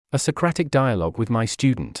A Socratic Dialogue with My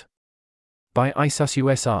Student. By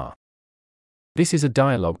lsusr. This is a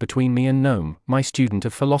dialogue between me and Noam, my student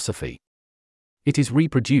of philosophy. It is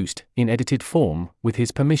reproduced, in edited form, with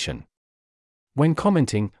his permission. When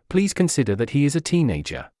commenting, please consider that he is a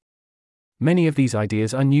teenager. Many of these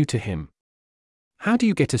ideas are new to him. How do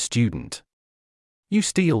you get a student? You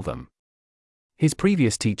steal them. His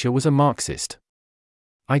previous teacher was a Marxist.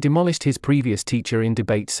 I demolished his previous teacher in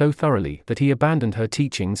debate so thoroughly that he abandoned her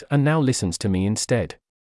teachings and now listens to me instead.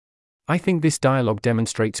 I think this dialogue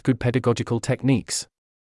demonstrates good pedagogical techniques.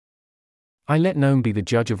 I let Noam be the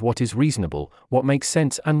judge of what is reasonable, what makes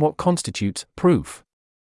sense, and what constitutes proof.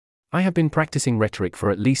 I have been practicing rhetoric for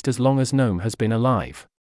at least as long as Noam has been alive.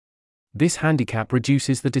 This handicap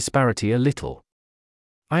reduces the disparity a little.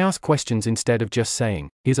 I ask questions instead of just saying,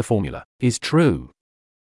 "Here's a formula," is true.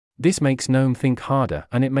 This makes Noam think harder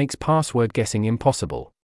and it makes password guessing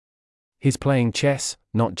impossible. He's playing chess,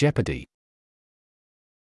 not Jeopardy.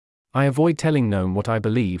 I avoid telling Noam what I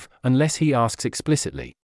believe, unless he asks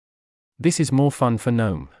explicitly. This is more fun for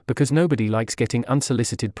Noam, because nobody likes getting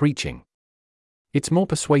unsolicited preaching. It's more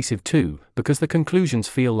persuasive too, because the conclusions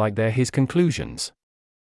feel like they're his conclusions.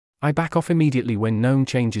 I back off immediately when Noam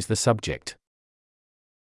changes the subject.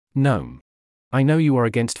 Noam, I know you are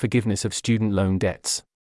against forgiveness of student loan debts.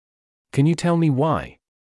 Can you tell me why?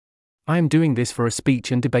 I am doing this for a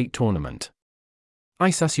speech and debate tournament.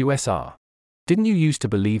 lsusr. Didn't you used to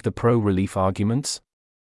believe the pro-relief arguments?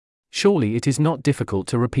 Surely it is not difficult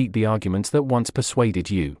to repeat the arguments that once persuaded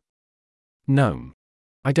you. Noam.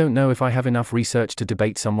 I don't know if I have enough research to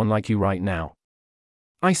debate someone like you right now.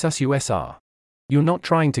 lsusr. You're not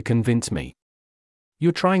trying to convince me.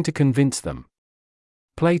 You're trying to convince them.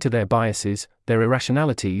 Play to their biases, their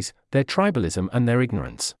irrationalities, their tribalism, and their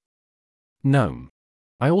ignorance. Noam.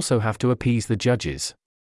 I also have to appease the judges.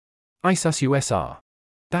 lsusr.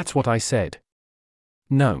 That's what I said.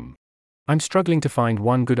 Noam. I'm struggling to find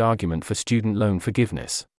one good argument for student loan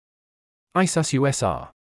forgiveness. lsusr.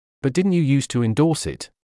 But didn't you used to endorse it?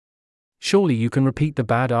 Surely you can repeat the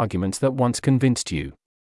bad arguments that once convinced you.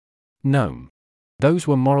 Noam. Those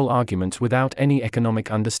were moral arguments without any economic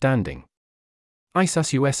understanding.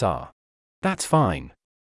 lsusr. That's fine.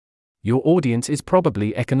 Your audience is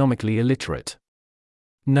probably economically illiterate.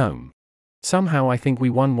 Noam. Somehow I think we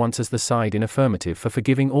won once as the side in affirmative for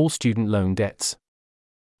forgiving all student loan debts.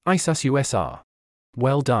 lsusr.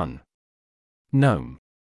 Well done. Noam.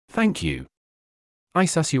 Thank you.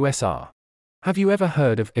 lsusr. Have you ever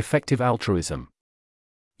heard of effective altruism?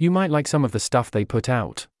 You might like some of the stuff they put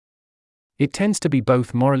out. It tends to be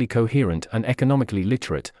both morally coherent and economically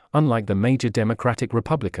literate, unlike the major Democratic,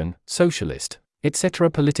 Republican, Socialist, etc.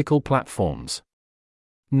 political platforms.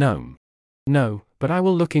 Noam. No, but I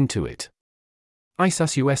will look into it.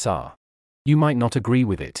 lsusr. You might not agree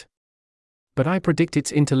with it. But I predict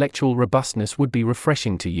its intellectual robustness would be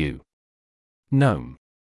refreshing to you. Noam.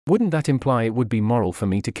 Wouldn't that imply it would be moral for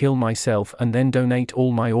me to kill myself and then donate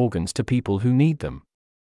all my organs to people who need them?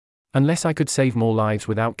 Unless I could save more lives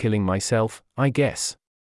without killing myself, I guess.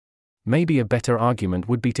 Maybe a better argument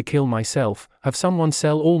would be to kill myself, have someone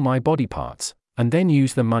sell all my body parts, and then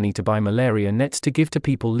use the money to buy malaria nets to give to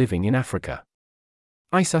people living in Africa.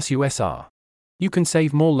 lsusr. You can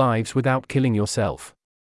save more lives without killing yourself.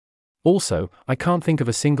 Also, I can't think of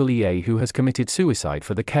a single EA who has committed suicide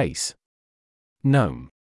for the case. Noam.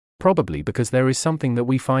 Probably because there is something that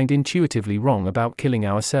we find intuitively wrong about killing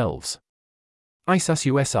ourselves.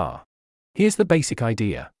 lsusr. Here's the basic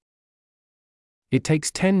idea. It takes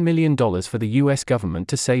 $10 million for the US government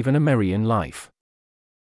to save an American life.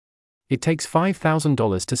 It takes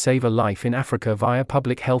 $5,000 to save a life in Africa via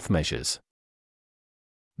public health measures.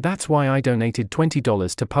 That's why I donated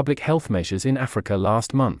 $20 to public health measures in Africa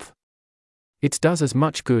last month. It does as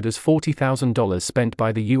much good as $40,000 spent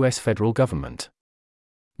by the US federal government.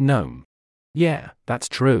 Noam. Yeah, that's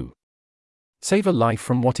true. Save a life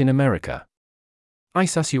from what in America?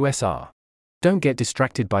 lsusr. Don't get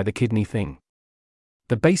distracted by the kidney thing.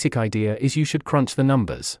 The basic idea is you should crunch the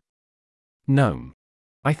numbers. Noam.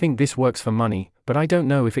 I think this works for money, but I don't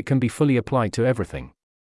know if it can be fully applied to everything.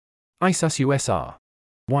 lsusr.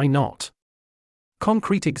 Why not?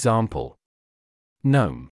 Concrete example.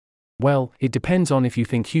 Noam. Well, it depends on if you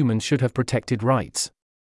think humans should have protected rights.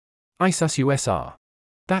 lsusr.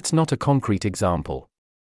 That's not a concrete example.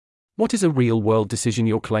 What is a real-world decision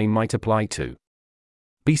your claim might apply to?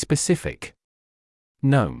 Be specific.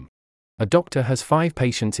 Noam. A doctor has 5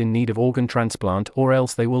 patients in need of organ transplant or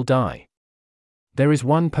else they will die. There is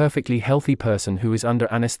one perfectly healthy person who is under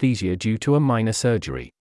anesthesia due to a minor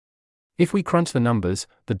surgery. If we crunch the numbers,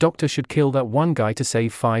 the doctor should kill that one guy to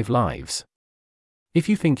save 5 lives. If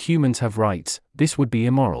you think humans have rights, this would be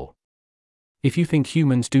immoral. If you think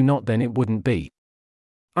humans do not, then it wouldn't be.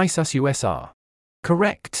 lsusr.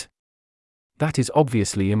 Correct. That is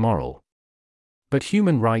obviously immoral. But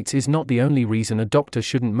human rights is not the only reason a doctor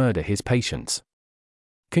shouldn't murder his patients.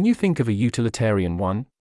 Can you think of a utilitarian one?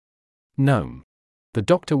 No. The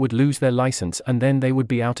doctor would lose their license and then they would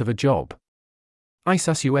be out of a job.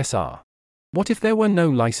 lsusr. What if there were no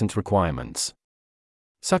license requirements?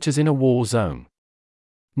 Such as in a war zone?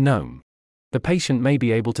 No. The patient may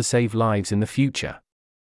be able to save lives in the future.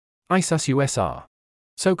 lsusr.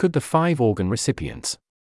 So could the 5 organ recipients.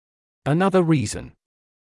 Another reason?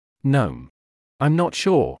 No. I'm not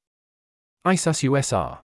sure.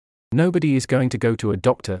 lsusr. Nobody is going to go to a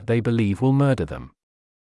doctor they believe will murder them.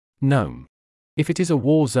 No. If it is a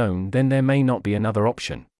war zone, then there may not be another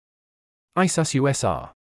option.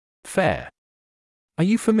 lsusr. Fair. Are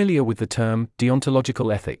you familiar with the term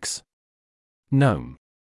deontological ethics? No.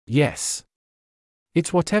 Yes.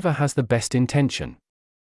 It's whatever has the best intention.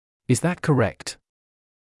 Is that correct?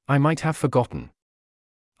 I might have forgotten.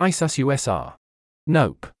 lsusr.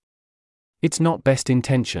 Nope. It's not best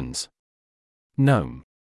intentions. No.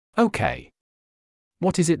 Okay.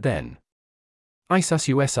 What is it then?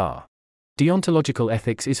 lsusr. Deontological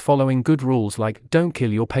ethics is following good rules like don't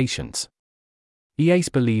kill your patients. EAs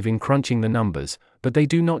believe in crunching the numbers, but they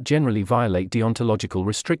do not generally violate deontological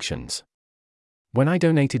restrictions. When I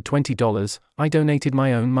donated $20, I donated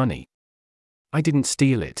my own money. I didn't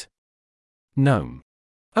steal it. No.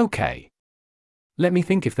 Okay. Let me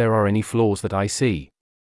think if there are any flaws that I see.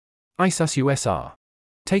 lsusr.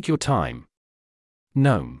 Take your time.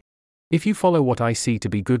 No. If you follow what I see to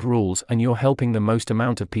be good rules and you're helping the most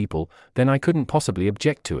amount of people, then I couldn't possibly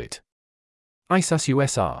object to it.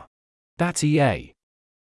 lsusr. That's EA.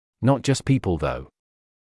 Not just people though.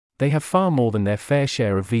 They have far more than their fair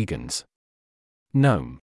share of vegans.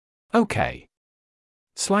 No. Okay.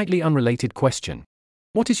 Slightly unrelated question.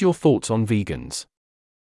 What is your thoughts on vegans?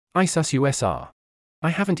 lsusr. I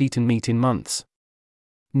haven't eaten meat in months.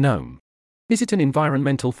 No. Is it an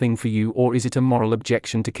environmental thing for you, or is it a moral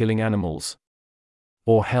objection to killing animals?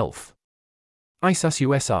 Or health?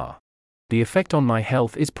 lsusr. The effect on my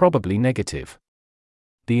health is probably negative.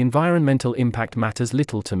 The environmental impact matters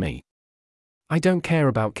little to me. I don't care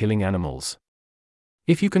about killing animals.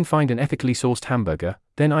 If you can find an ethically sourced hamburger,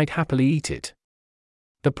 then I'd happily eat it.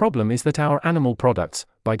 The problem is that our animal products,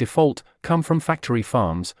 by default, come from factory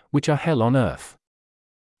farms, which are hell on earth.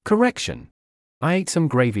 Correction. I ate some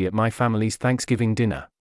gravy at my family's Thanksgiving dinner.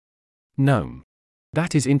 No.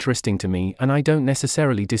 That is interesting to me and I don't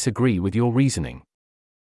necessarily disagree with your reasoning.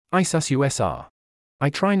 lsusr. I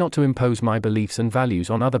try not to impose my beliefs and values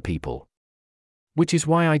on other people. Which is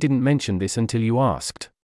why I didn't mention this until you asked.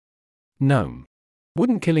 No.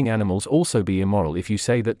 Wouldn't killing animals also be immoral if you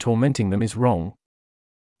say that tormenting them is wrong?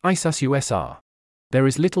 lsusr. There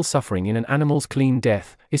is little suffering in an animal's clean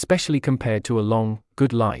death, especially compared to a long,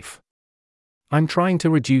 good life. I'm trying to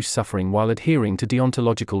reduce suffering while adhering to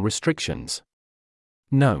deontological restrictions.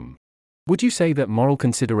 No. Would you say that moral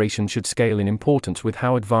consideration should scale in importance with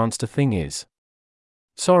how advanced a thing is?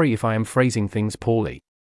 Sorry if I am phrasing things poorly.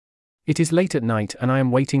 It is late at night and I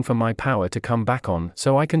am waiting for my power to come back on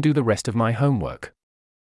so I can do the rest of my homework.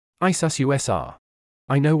 lsusr.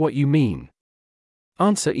 I know what you mean.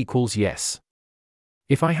 Answer equals yes.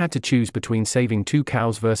 If I had to choose between saving 2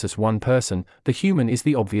 cows versus 1 person, the human is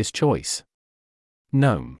the obvious choice.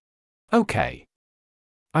 No. Okay.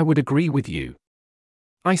 I would agree with you.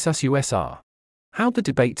 lsusr. How'd the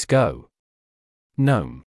debates go?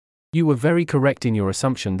 No. You were very correct in your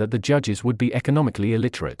assumption that the judges would be economically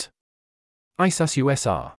illiterate.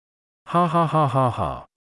 lsusr. Ha ha ha ha ha.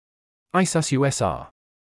 lsusr.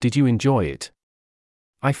 Did you enjoy it?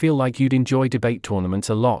 I feel like you'd enjoy debate tournaments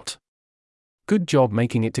a lot. Good job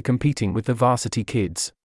making it to competing with the varsity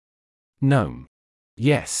kids. No.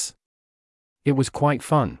 Yes. It was quite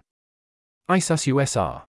fun.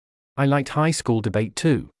 lsusr. I liked high school debate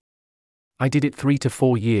too. I did it 3 to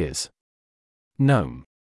 4 years. No.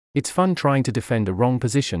 It's fun trying to defend a wrong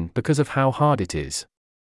position because of how hard it is.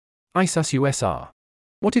 lsusr.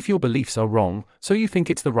 What if your beliefs are wrong, so you think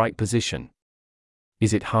it's the right position?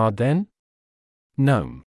 Is it hard then?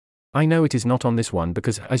 No. I know it is not on this one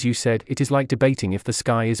because, as you said, it is like debating if the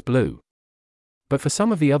sky is blue. But for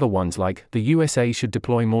some of the other ones, like the USA should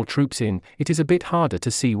deploy more troops in, it is a bit harder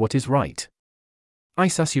to see what is right.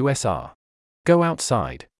 lsusr. Go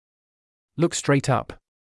outside. Look straight up.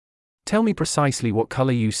 Tell me precisely what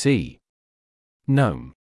color you see.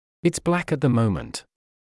 No. It's black at the moment.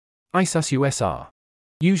 lsusr.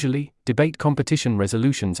 Usually, debate competition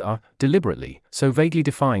resolutions are, deliberately, so vaguely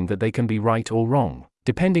defined that they can be right or wrong,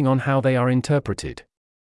 depending on how they are interpreted.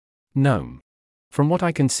 Gnome. From what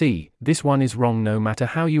I can see, this one is wrong no matter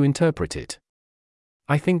how you interpret it.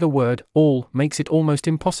 I think the word all makes it almost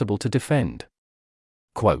impossible to defend.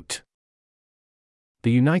 Quote.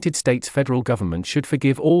 The United States federal government should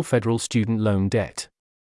forgive all federal student loan debt.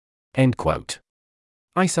 End quote.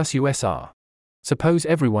 lsusr. Suppose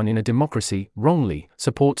everyone in a democracy, wrongly,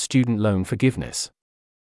 supports student loan forgiveness.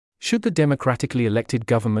 Should the democratically elected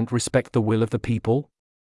government respect the will of the people?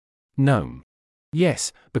 Gnome.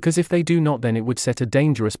 Yes, because if they do not, then it would set a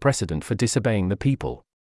dangerous precedent for disobeying the people.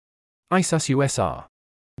 lsusr.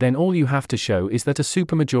 Then all you have to show is that a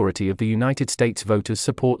supermajority of the United States voters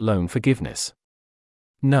support loan forgiveness.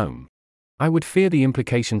 Gnome. I would fear the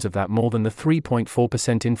implications of that more than the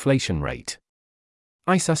 3.4% inflation rate.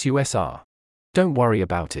 lsusr. Don't worry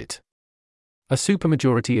about it. A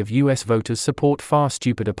supermajority of US voters support far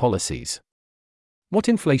stupider policies. What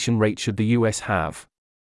inflation rate should the US have?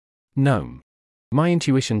 Gnome. My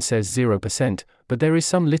intuition says 0%, but there is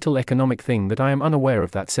some little economic thing that I am unaware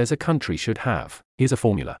of that says a country should have, here's a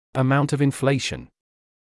formula, amount of inflation.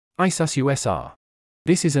 lsusr.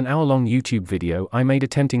 This is an hour-long YouTube video I made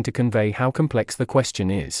attempting to convey how complex the question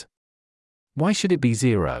is. Why should it be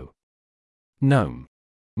 0? Gnome.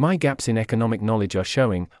 My gaps in economic knowledge are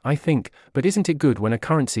showing, I think, but isn't it good when a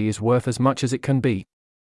currency is worth as much as it can be?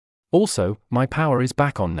 Also, my power is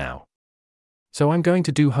back on now. So I'm going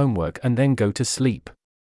to do homework and then go to sleep.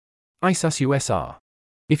 lsusr.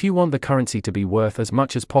 If you want the currency to be worth as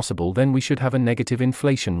much as possible, then we should have a negative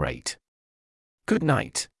inflation rate. Good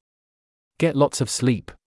night. Get lots of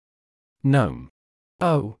sleep. Gnome.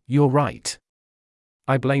 Oh, you're right.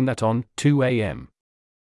 I blame that on 2 a.m.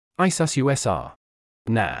 lsusr.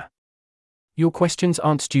 Nah. Your questions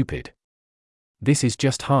aren't stupid. This is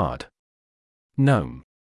just hard. Gnome.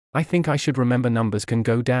 I think I should remember numbers can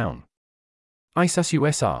go down.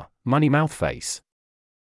 lsusr, money mouth face.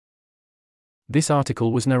 This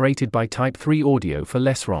article was narrated by Type 3 Audio for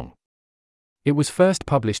Less Wrong. It was first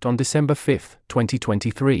published on December 5,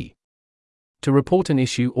 2023. To report an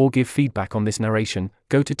issue or give feedback on this narration,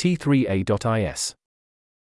 go to t3a.is.